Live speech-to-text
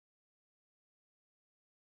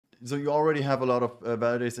So you already have a lot of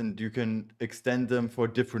validators, and you can extend them for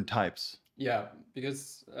different types. Yeah,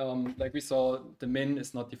 because like we saw, the min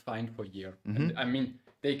is not defined for year. And I mean,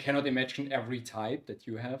 they cannot imagine every type that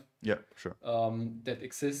you have. Yeah, sure. That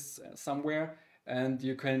exists somewhere, and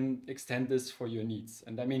you can extend this for your needs.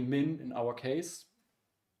 And I mean, min in our case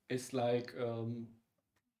is like,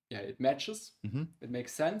 yeah, it matches. It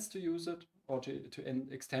makes sense to use it or to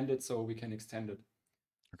extend it, so we can extend it.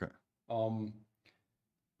 Okay.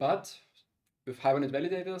 But with Hibernate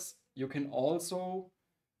Validators, you can also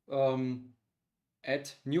add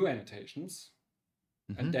new annotations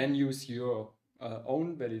and then use your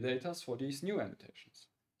own validators for these new annotations.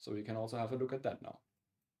 So we can also have a look at that now.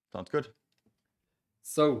 Sounds good.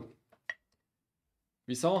 So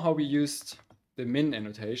we saw how we used the min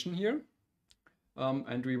annotation here,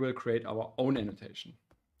 and we will create our own annotation.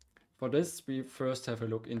 For this, we first have a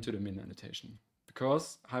look into the min annotation,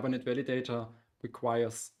 because Hibernate Validator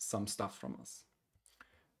requires some stuff from us.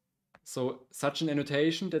 So such an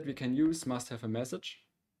annotation that we can use must have a message.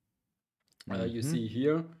 You see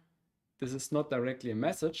here, this is not directly a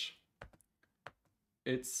message.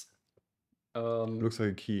 It's looks like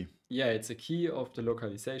a key. Yeah, it's a key of the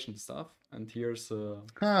localization stuff. And here's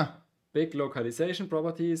big localization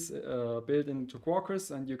properties built into Quarkus,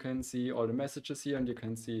 and you can see all the messages here, and you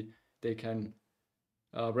can see they can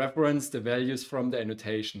reference the values from the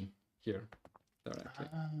annotation here directly.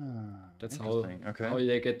 That's how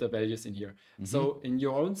they get the values in here. So in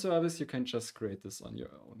your own service, you can just create this on your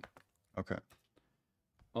own. Okay.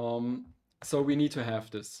 So we need to have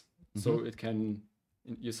this. So it can,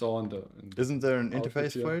 you saw in the... Isn't there an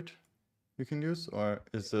interface for it you can use, or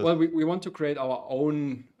is it... Well, we want to create our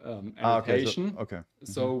own annotation. Okay.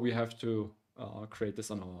 So we have to create this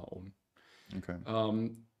on our own. Okay.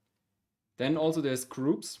 Then also there's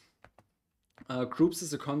groups. Groups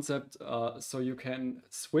is a concept, so you can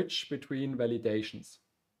switch between validations.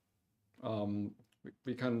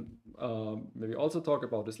 We can maybe also talk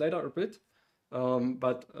about this later a bit,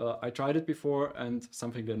 but I tried it before and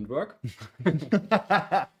something didn't work.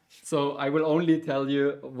 So I will only tell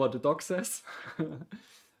you what the doc says.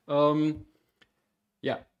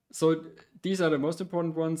 Yeah, so these are the most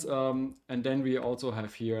important ones. And then we also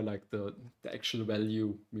have here like the actual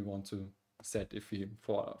value we want to set. If we,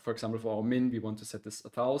 for example, for our min, we want to set this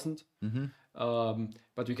 1,000.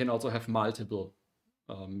 But we can also have multiple,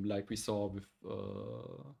 like we saw with,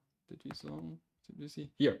 did we see?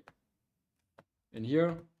 Here. In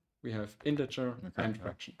here, we have integer and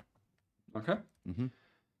fraction. Okay?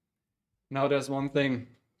 Now there's one thing.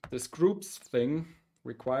 This groups thing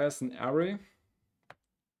requires an array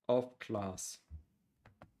of class.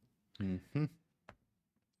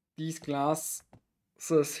 These classes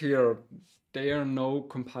here, they are no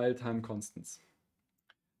compile time constants.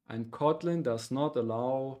 And Kotlin does not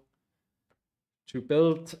allow to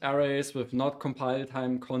build arrays with not compile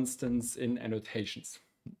time constants in annotations.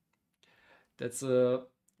 That's a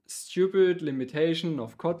stupid limitation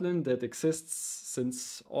of Kotlin that exists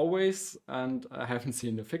since always, and I haven't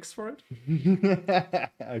seen a fix for it.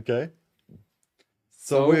 Okay.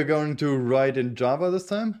 So we're going to write in Java this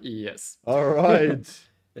time? Yes. All right.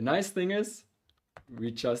 The nice thing is,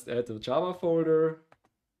 we just add the Java folder,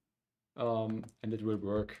 and it will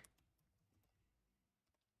work.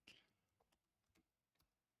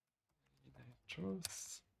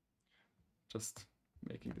 Just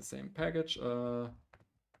making the same package,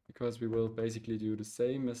 because we will basically do the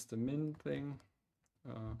same as the min thing.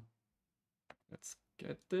 Let's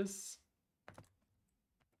get this.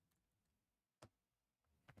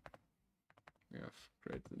 We have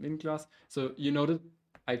created the min class. So you noted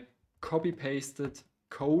I copy pasted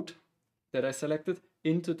code that I selected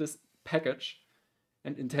into this package,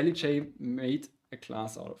 and IntelliJ made a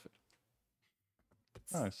class out of it.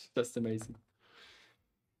 It's nice. Just amazing.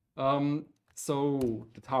 So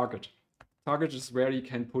the target. Target is where you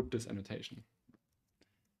can put this annotation.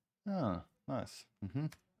 Ah, nice.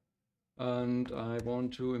 And I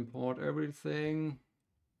want to import everything.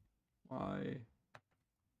 Why?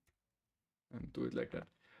 And do it like that.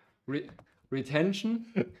 Retention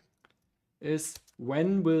is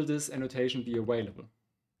when will this annotation be available?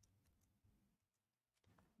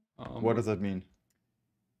 What does that mean?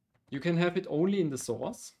 You can have it only in the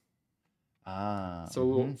source.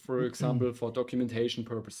 So for example, for documentation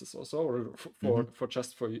purposes also, or for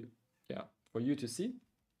just for you, for you to see.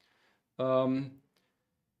 Then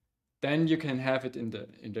you can have it in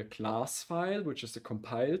the class file, which is the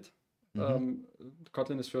compiled.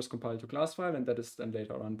 Kotlin is first compiled to class file, and that is then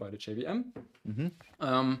later run by the JVM.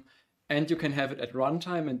 And you can have it at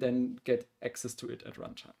runtime and then get access to it at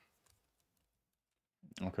runtime.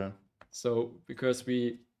 Okay. So because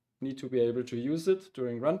we need to be able to use it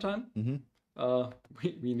during runtime. Mm-hmm.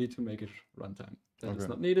 We need to make it runtime. That is Okay.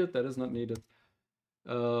 not needed. That is not needed.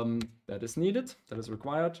 That is needed. That is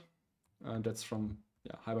required. And that's from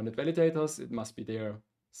Hibernate Validators. It must be there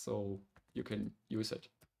so you can use it.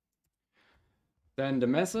 Then the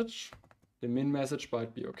message. The min message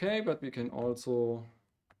might be okay, but we can also...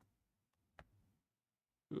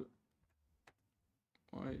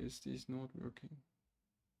 Why is this not working?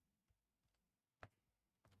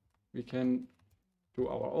 We can do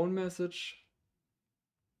our own message.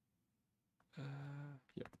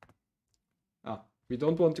 We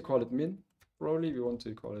don't want to call it min, probably. We want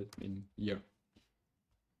to call it min year.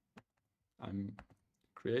 I'm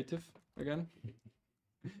creative again.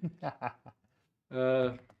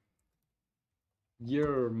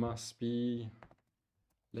 Year must be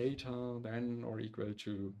later than or equal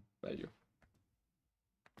to value.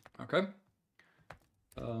 Okay.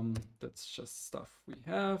 That's just stuff we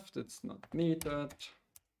have. That's not needed.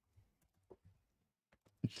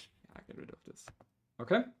 Get rid of this.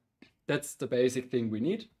 Okay. That's the basic thing we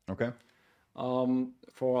need. Okay.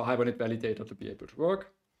 For Hibernate Validator to be able to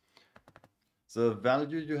work. The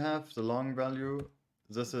value you have, the long value,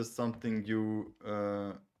 this is something you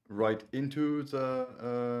write into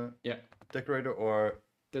the decorator, or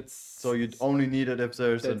so you only need it if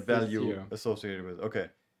there's a value associated with it. Okay.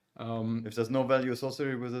 If there's no value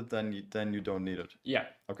associated with it, then you don't need it. Yeah.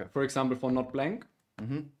 Okay. For example, for not blank,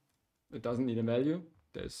 it doesn't need a value.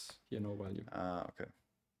 There's here no value. Okay.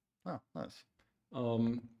 Oh, nice.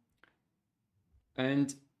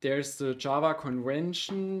 And there's the Java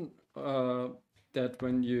convention that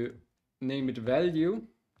when you name it value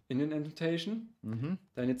in an annotation,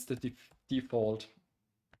 then it's the default.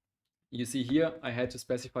 You see here, I had to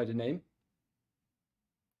specify the name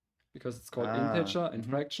because it's called integer and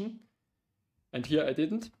fraction. And here I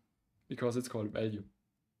didn't because it's called value.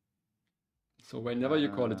 So whenever you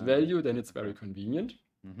call it value, then it's very convenient.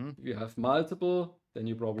 If you have multiple, then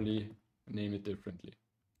you probably name it differently.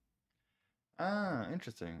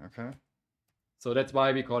 Interesting. Okay. So that's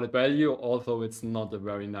why we call it value, although it's not a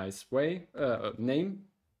very nice name.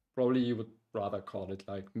 Probably you would rather call it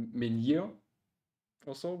like min year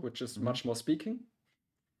or so, which is much more speaking.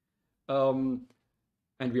 And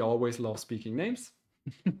we always love speaking names.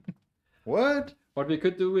 What? What we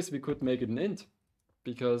could do is we could make it an int,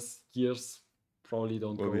 because years probably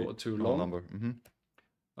don't go too long. Number.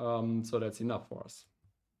 So that's enough for us.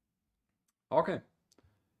 Okay.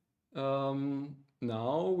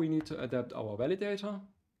 Now we need to adapt our validator.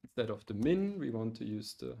 Instead of the min, we want to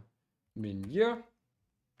use the min year.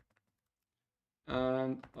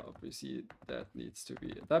 And obviously that needs to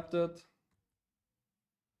be adapted.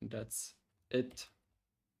 And that's it.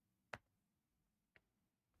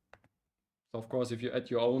 So of course, if you add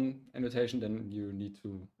your own annotation, then you need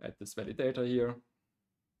to add this validator here.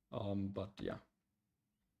 But yeah.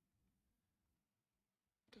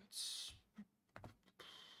 That's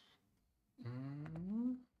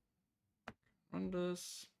run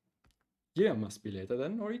this. Year must be later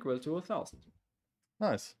than or equal to 1,000.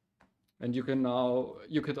 Nice. And you can now,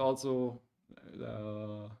 you could also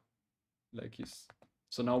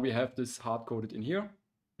so now we have this hard coded in here.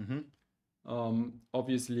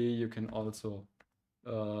 Obviously you can also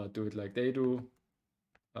do it like they do,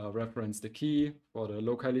 reference the key for the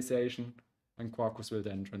localization, and Quarkus will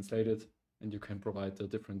then translate it, and you can provide the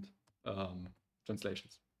different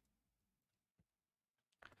translations.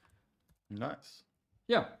 Nice.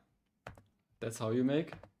 Yeah, that's how you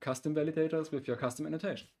make custom validators with your custom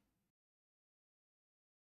annotation.